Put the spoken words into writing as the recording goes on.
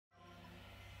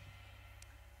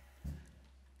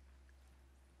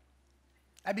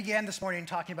I began this morning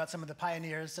talking about some of the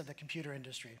pioneers of the computer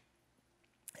industry.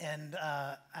 And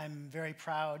I'm very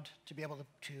proud to be able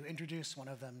to introduce one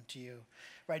of them to you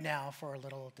right now for a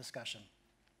little discussion.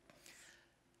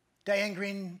 Diane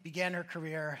Greene began her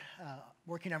career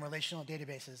working on relational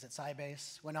databases at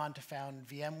Sybase, went on to found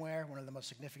VMware, one of the most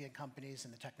significant companies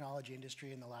in the technology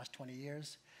industry in the last 20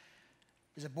 years,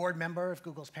 is a board member of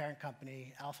Google's parent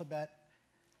company, Alphabet,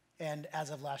 and as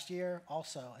of last year,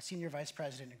 also a senior vice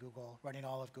president at Google, running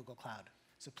all of Google Cloud.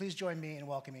 So please join me in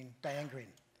welcoming Diane Greene.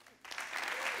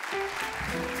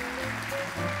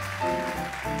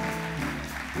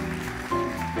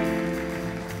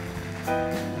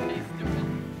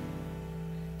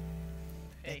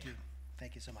 Thank you.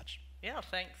 Thank you so much. Yeah,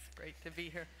 thanks. Great to be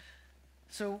here.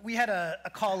 So we had a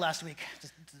call last week to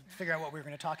figure out what we were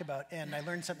going to talk about, and I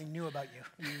learned something new about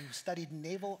you. You studied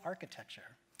naval architecture.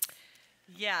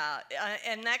 Yeah,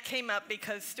 and that came up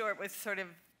because Stewart was sort of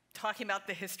talking about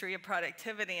the history of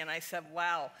productivity, and I said,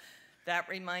 wow, that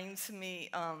reminds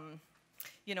me,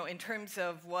 you know, in terms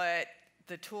of what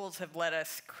the tools have let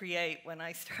us create. When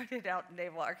I started out in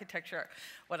naval architecture,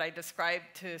 what I described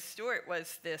to Stewart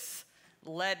was this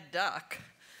lead duck.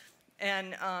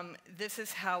 And this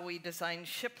is how we designed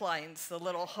ship lines. The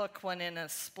little hook went in a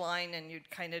spline, and you'd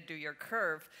kind of do your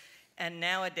curve. And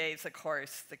nowadays, of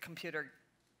course, the computer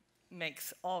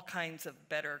makes all kinds of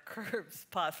better curves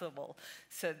possible.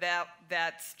 So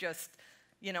that's just,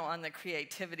 you know, on the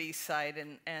creativity side.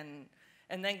 And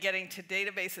then getting to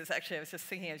databases, actually, I was just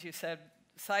thinking, as you said,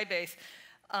 Sybase,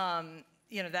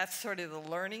 you know, that's sort of the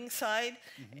learning side.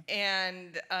 Mm-hmm.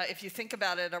 And if you think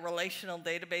about it, a relational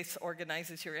database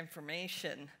organizes your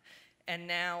information. And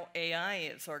now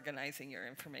AI is organizing your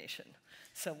information.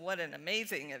 So what an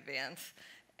amazing advance.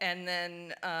 And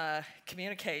then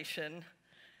communication.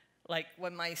 Like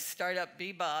when my startup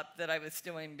Bebop that I was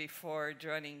doing before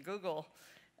joining Google,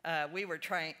 we were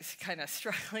kind of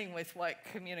struggling with what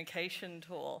communication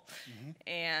tool. Mm-hmm.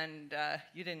 And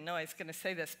you didn't know I was going to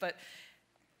say this, but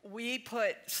we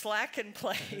put Slack in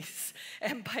place,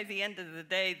 and by the end of the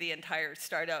day, the entire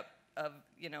startup of,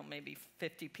 you know, maybe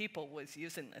 50 people was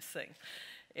using this thing.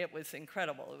 It was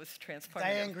incredible. It was transformative.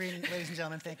 Diane Greene, ladies and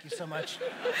gentlemen, thank you so much.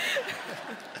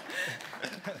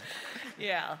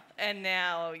 Yeah, and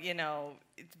now, you know,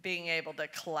 being able to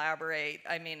collaborate.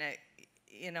 I mean,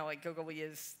 you know, at Google we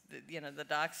use, you know, the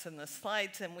docs and the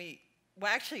slides, and well,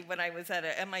 actually, when I was at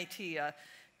a MIT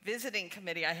visiting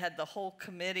committee, I had the whole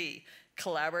committee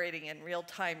collaborating in real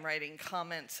time, writing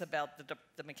comments about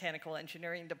the mechanical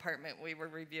engineering department we were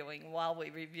reviewing while we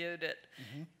reviewed it.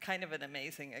 Mm-hmm. Kind of an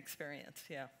amazing experience,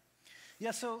 yeah.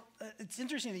 Yeah, so it's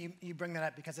interesting that you bring that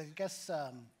up, because I guess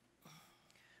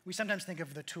we sometimes think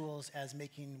of the tools as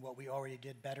making what we already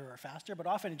did better or faster, but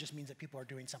often it just means that people are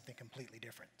doing something completely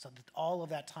different. So that all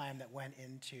of that time that went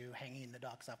into hanging the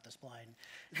docs off the spline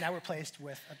is now replaced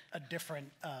with a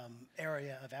different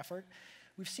area of effort.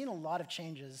 We've seen a lot of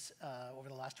changes over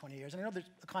the last 20 years, and I know that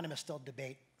economists still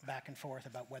debate back and forth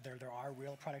about whether there are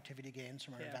real productivity gains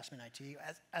from our investment in IT.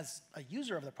 As a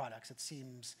user of the products, it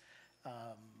seems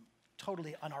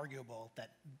totally unarguable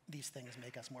that these things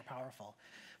make us more powerful.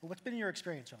 But what's been your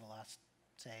experience over the last,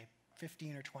 say,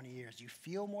 15 or 20 years? Do you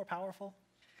feel more powerful?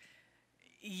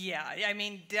 Yeah, I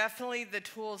mean, definitely the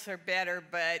tools are better,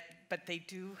 but they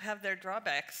do have their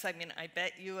drawbacks. I mean, I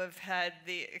bet you have had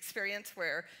the experience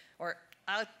where, or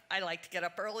I like to get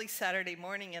up early Saturday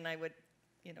morning, and I would,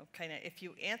 you know, kind of, if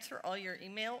you answer all your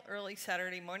email early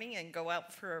Saturday morning and go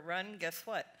out for a run, guess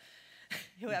what?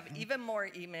 You have mm-hmm. even more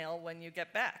email when you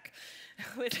get back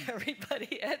with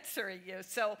everybody answering you.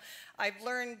 So I've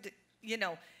learned, you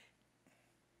know,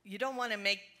 you don't want to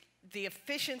make, the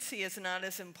efficiency is not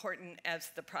as important as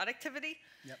the productivity.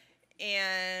 Yep.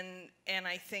 And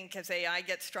I think as AI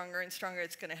gets stronger and stronger,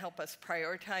 it's going to help us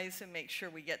prioritize and make sure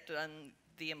we get done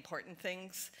the important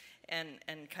things and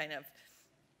kind of,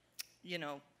 you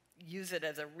know, use it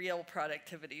as a real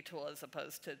productivity tool as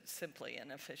opposed to simply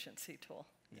an efficiency tool.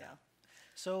 Yeah.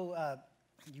 So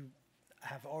you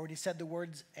have already said the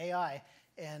words AI,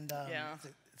 and yeah.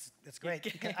 it's great.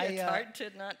 It's hard to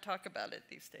not talk about it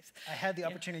these days. I had the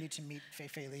opportunity to meet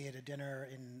Fei Li at a dinner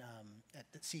at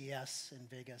the CES in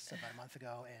Vegas about a month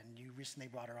ago, and you recently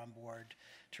brought her on board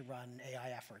to run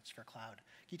AI efforts for cloud.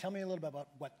 Can you tell me a little bit about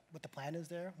what the plan is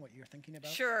there, what you're thinking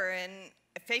about? Sure, and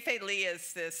Fei Li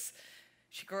is this,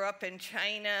 she grew up in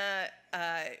China,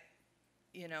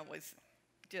 you know, was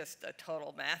just a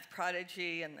total math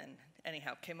prodigy, and then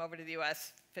anyhow came over to the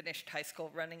US, finished high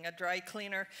school running a dry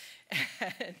cleaner,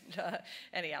 and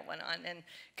anyhow went on and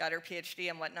got her PhD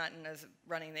and whatnot, and is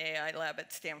running the AI lab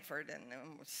at Stanford, and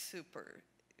was super,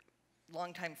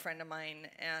 longtime friend of mine,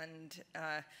 and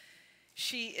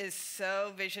she is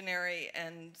so visionary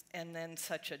and then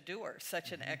such a doer,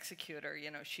 such an executor.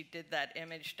 You know, she did that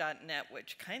image.net,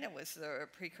 which kind of was the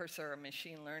precursor of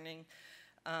machine learning,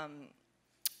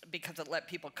 because it let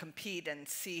people compete and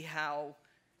see how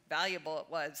valuable it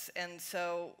was. And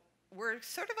so we're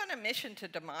sort of on a mission to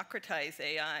democratize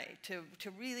AI, to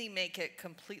really make it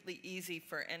completely easy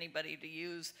for anybody to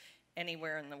use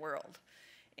anywhere in the world.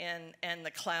 And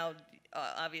the cloud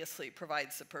obviously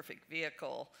provides the perfect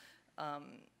vehicle,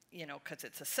 you know, because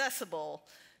it's accessible,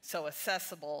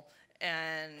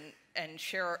 and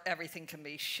everything can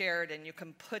be shared, and you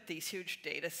can put these huge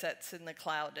data sets in the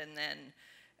cloud and then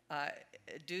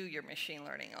do your machine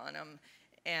learning on them.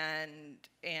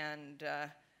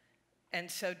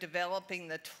 And so developing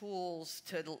the tools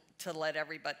to let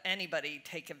anybody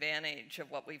take advantage of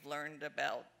what we've learned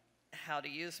about how to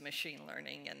use machine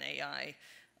learning and AI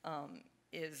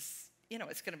is, you know,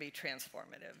 it's going to be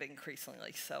transformative,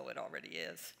 increasingly so. It already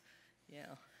is.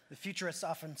 Yeah. The futurists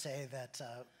often say that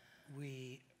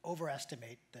we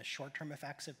overestimate the short-term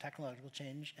effects of technological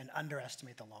change and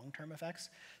underestimate the long-term effects.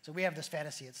 So we have this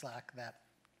fantasy at Slack that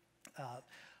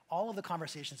all of the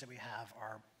conversations that we have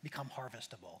become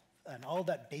harvestable. And all of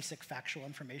that basic factual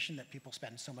information that people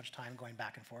spend so much time going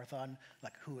back and forth on,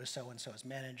 like who is so-and-so's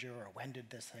manager, or when did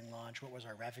this thing launch, what was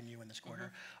our revenue in this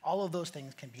quarter, all of those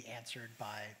things can be answered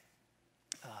by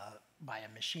a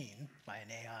machine, by an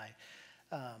AI.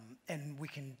 And we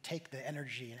can take the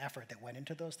energy and effort that went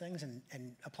into those things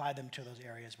and apply them to those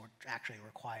areas which actually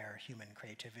require human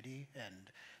creativity and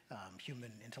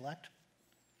human intellect.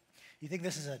 You think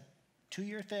this is a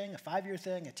 2-year thing, a 5-year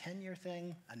thing, a 10-year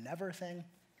thing, a never thing?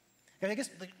 I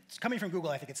guess coming from Google,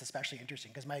 I think it's especially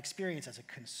interesting because my experience as a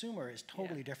consumer is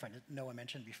totally different, as Noah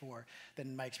mentioned before,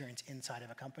 than my experience inside of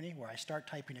a company, where I start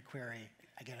typing a query,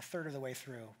 I get a third of the way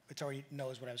through, it already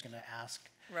knows what I was going to ask.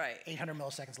 Right. 800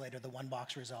 milliseconds later, the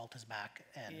one-box result is back.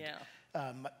 And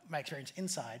my experience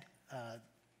inside,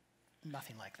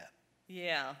 nothing like that.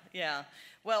 Yeah, yeah.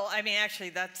 Well, I mean,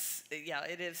 actually,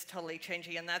 it is totally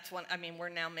changing, and that's one. I mean, we're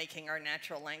now making our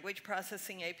natural language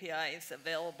processing APIs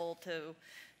available to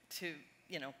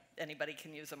you know, anybody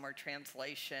can use them, or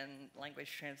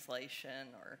language translation,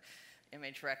 or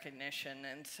image recognition,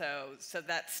 and so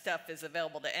that stuff is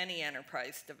available to any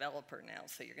enterprise developer now.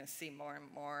 So you're going to see more and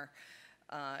more,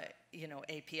 you know,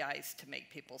 APIs to make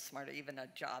people smarter, even a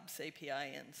jobs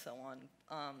API and so on.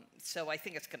 So I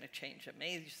think it's going to change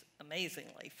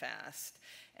amazingly fast.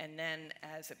 And then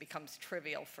as it becomes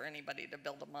trivial for anybody to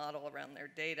build a model around their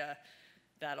data,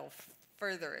 that'll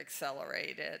further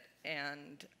accelerate it.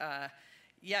 And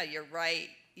yeah, you're right.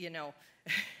 You know,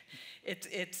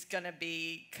 it's going to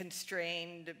be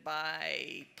constrained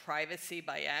by privacy,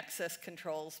 by access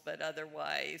controls, but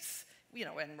otherwise, you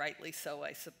know, and rightly so,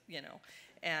 you know.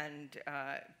 And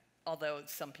although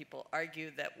some people argue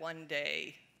that one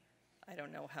day, I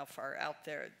don't know how far out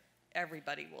there,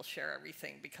 everybody will share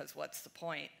everything, because what's the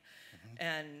point?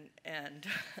 And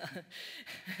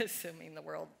assuming the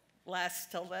world lasts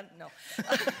till then? No.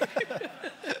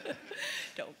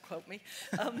 Don't quote me.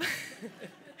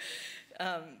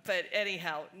 But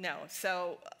anyhow, no.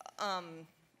 So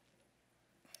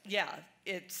yeah,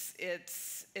 it's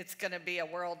going to be a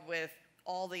world with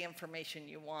all the information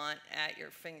you want at your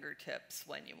fingertips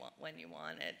when you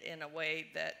want it, in a way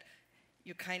that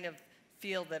you kind of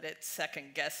feel that it's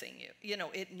second guessing you. You know,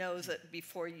 it knows it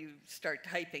before you start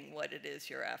typing what it is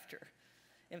you're after.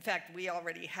 In fact, we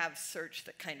already have search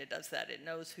that kind of does that. It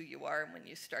knows who you are, and when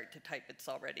you start to type, it's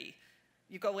already,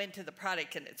 you go into the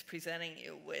product and it's presenting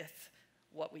you with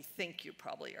what we think you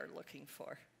probably are looking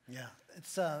for. Yeah,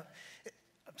 it's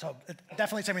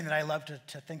definitely something that I love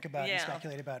to think about and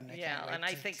speculate about. And and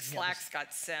I think Slack's got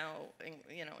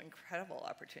incredible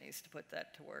opportunities to put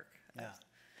that to work. Yeah.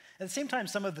 At the same time,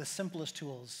 some of the simplest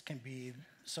tools can be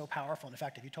so powerful. In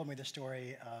fact, if you told me the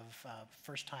story of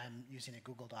first time using a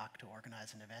Google Doc to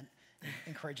organize an event,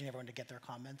 encouraging everyone to get their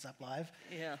comments up live,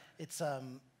 it's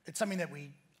something that we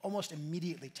almost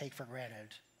immediately take for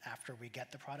granted after we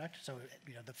get the product. So,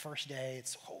 you know, the first day,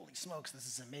 it's holy smokes, this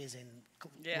is amazing,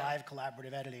 live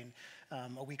collaborative editing.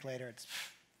 A week later, it's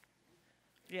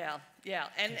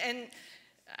and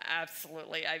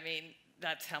absolutely. I mean,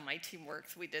 that's how my team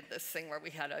works. We did this thing where we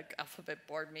had an Alphabet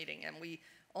board meeting, and we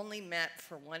only met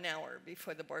for 1 hour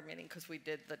before the board meeting, because we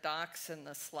did the docs and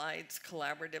the slides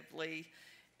collaboratively,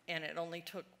 and it only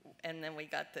took, and then we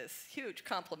got this huge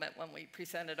compliment when we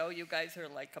presented, oh, you guys are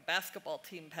like a basketball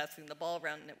team passing the ball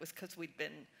around, and it was because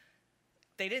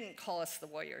they didn't call us the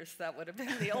Warriors. That would have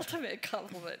been the ultimate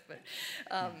compliment, but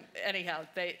anyhow,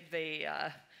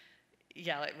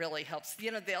 yeah, it really helps.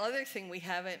 You know, the other thing we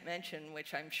haven't mentioned,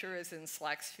 which I'm sure is in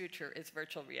Slack's future, is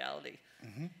virtual reality.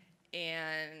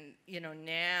 And, you know,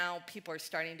 now people are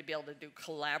starting to be able to do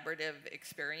collaborative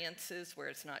experiences where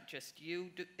it's not just you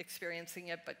experiencing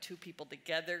it, but two people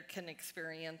together can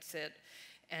experience it.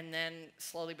 And then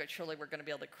slowly but surely we're going to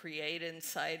be able to create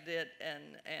inside it.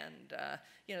 And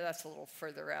you know, that's a little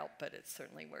further out, but it's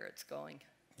certainly where it's going.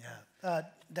 Yeah.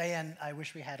 Diane, I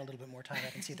wish we had a little bit more time.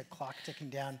 I can see the clock ticking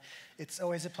down. It's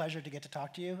always a pleasure to get to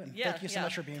talk to you. And thank you so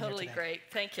much for being here today. Totally great.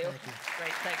 Thank you. Thank you.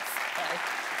 Great, thanks.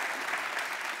 Bye.